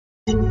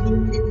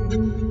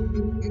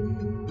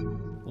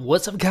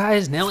What's up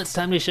guys, now it's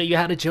time to show you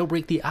how to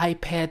jailbreak the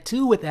iPad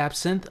 2 with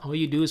Absinthe. All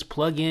you do is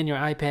plug in your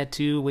iPad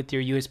 2 with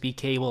your USB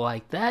cable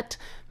like that.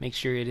 Make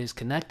sure it is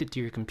connected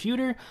to your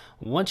computer.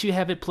 Once you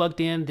have it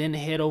plugged in, then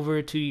head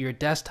over to your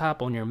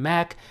desktop on your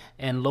Mac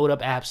and load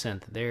up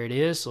Absinthe. There it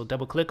is, so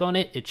double click on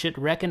it. It should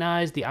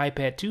recognize the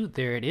iPad 2.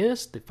 There it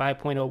is, the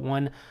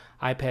 5.01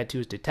 iPad 2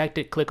 is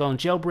detected. Click on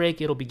jailbreak,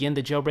 it'll begin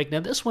the jailbreak. Now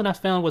this one I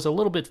found was a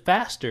little bit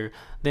faster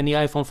than the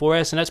iPhone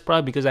 4S, and that's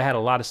probably because I had a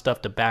lot of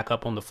stuff to back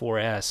up on the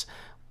 4S.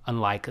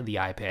 Unlike the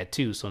iPad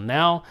 2. So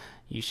now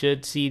you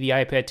should see the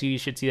iPad 2, you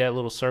should see that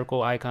little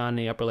circle icon in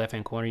the upper left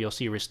hand corner. You'll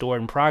see restore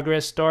in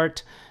progress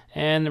start,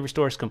 and the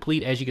restore is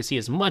complete. As you can see,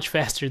 it's much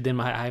faster than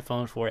my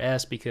iPhone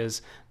 4S because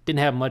it didn't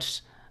have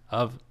much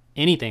of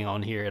anything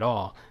on here at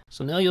all.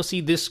 So now you'll see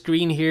this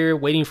screen here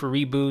waiting for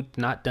reboot,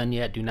 not done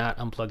yet. Do not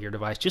unplug your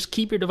device. Just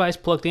keep your device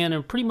plugged in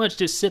and pretty much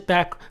just sit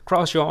back,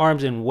 cross your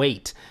arms and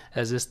wait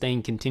as this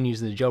thing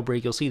continues the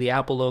jailbreak. You'll see the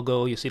Apple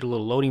logo, you'll see the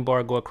little loading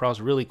bar go across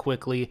really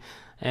quickly,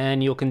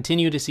 and you'll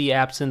continue to see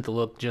Absinthe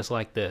look just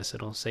like this.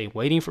 It'll say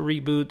waiting for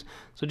reboot,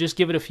 so just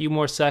give it a few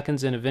more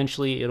seconds and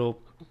eventually it'll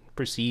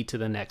proceed to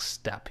the next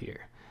step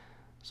here.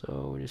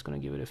 So we're just going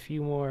to give it a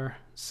few more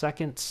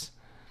seconds.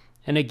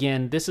 And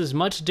again, this is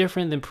much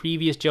different than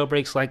previous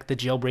jailbreaks like the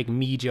Jailbreak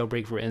Me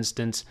jailbreak, for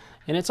instance.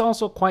 And it's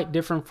also quite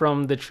different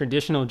from the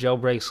traditional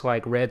jailbreaks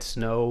like Red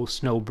Snow,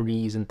 Snow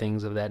Breeze, and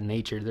things of that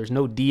nature. There's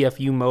no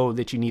DFU mode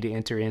that you need to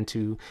enter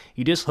into.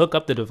 You just hook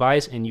up the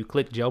device and you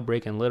click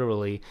jailbreak and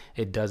literally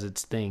it does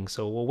its thing.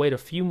 So we'll wait a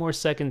few more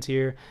seconds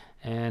here.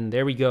 And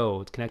there we go.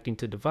 It's connecting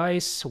to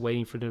device,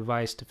 waiting for the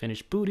device to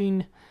finish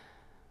booting.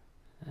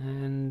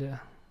 And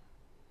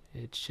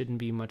it shouldn't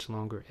be much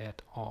longer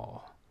at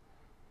all.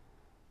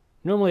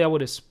 Normally I would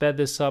have sped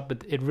this up,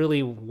 but it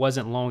really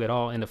wasn't long at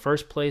all in the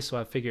first place, so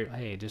I figured,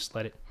 hey, just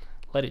let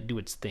it do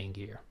its thing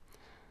here.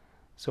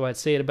 So I'd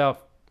say at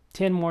about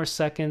 10 more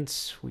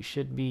seconds, we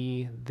should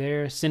be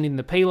there sending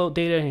the payload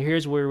data, and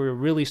here's where we're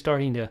really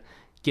starting to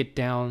get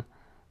down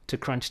to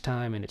crunch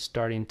time, and it's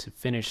starting to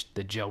finish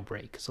the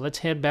jailbreak. So let's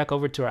head back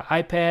over to our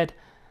iPad,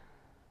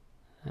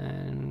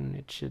 and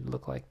it should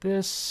look like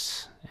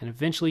this. And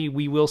eventually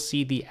we will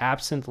see the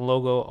Absinthe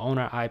logo on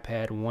our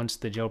iPad once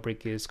the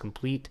jailbreak is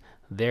complete.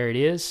 There it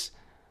is.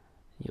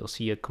 You'll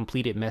see a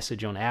completed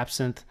message on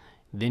Absinthe.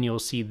 Then you'll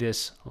see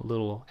this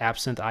little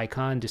Absinthe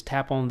icon. Just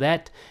tap on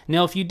that.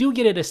 Now, if you do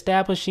get it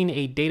establishing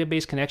a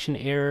database connection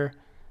error,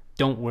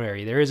 don't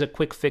worry. There is a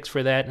quick fix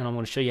for that, and I'm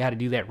going to show you how to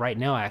do that right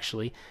now,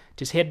 actually.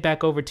 Just head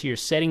back over to your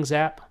Settings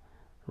app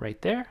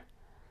right there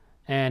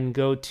and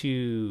go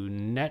to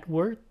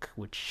Network,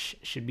 which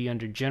should be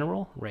under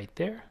General right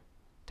there.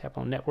 Tap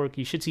on Network.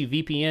 You should see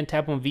VPN.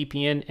 Tap on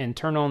VPN and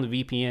turn on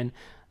the VPN.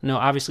 No,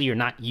 obviously you're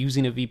not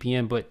using a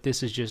VPN, but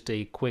this is just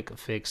a quick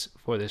fix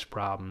for this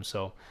problem.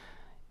 So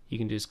you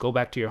can just go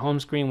back to your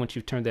home screen. Once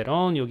you've turned that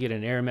on, you'll get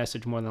an error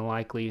message more than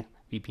likely.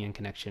 VPN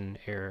connection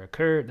error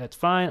occurred. That's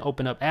fine.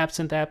 Open up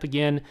Absinthe app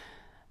again,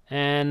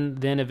 and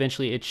then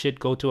eventually it should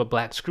go to a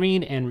black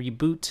screen and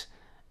reboot.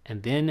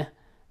 And then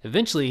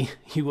eventually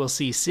you will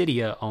see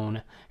Cydia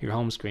on your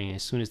home screen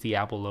as soon as the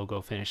Apple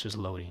logo finishes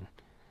loading.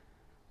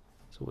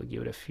 So we'll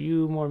give it a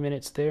few more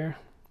minutes there,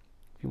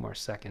 a few more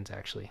seconds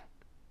actually.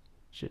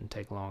 Shouldn't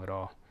take long at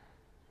all.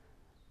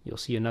 You'll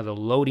see another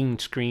loading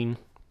screen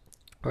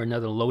or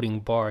another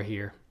loading bar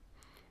here.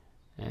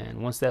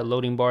 And once that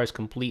loading bar is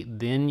complete,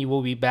 then you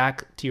will be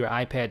back to your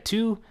iPad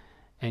 2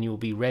 and you will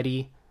be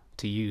ready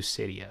to use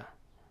Cydia.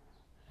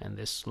 And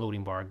this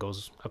loading bar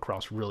goes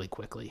across really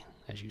quickly,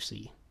 as you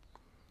see.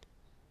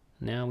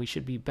 Now we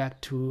should be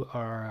back to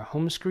our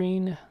home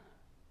screen.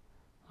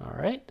 All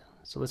right,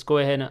 so let's go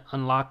ahead and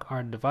unlock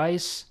our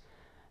device.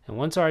 And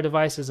once our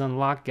device is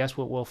unlocked, guess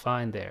what we'll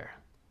find there?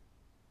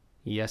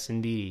 Yes,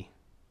 indeed.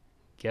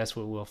 Guess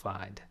what we'll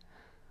find?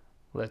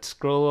 Let's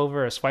scroll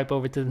over or swipe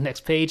over to the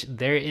next page.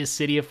 There is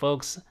Cydia,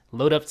 folks.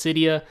 Load up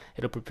Cydia.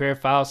 It'll prepare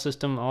file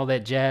system, all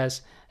that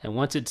jazz. And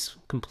once it's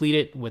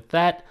completed with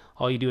that,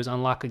 all you do is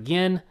unlock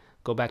again,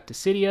 go back to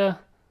Cydia,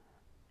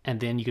 and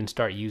then you can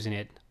start using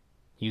it.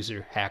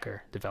 User,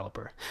 hacker,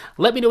 developer.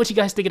 Let me know what you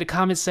guys think in the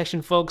comments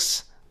section,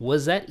 folks.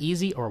 Was that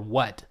easy or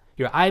what?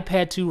 Your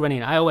iPad 2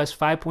 running iOS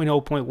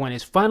 5.0.1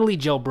 is finally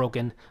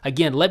jailbroken.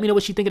 Again, let me know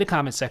what you think in the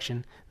comments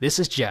section. This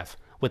is Jeff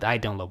with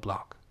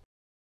iDownloadBlog.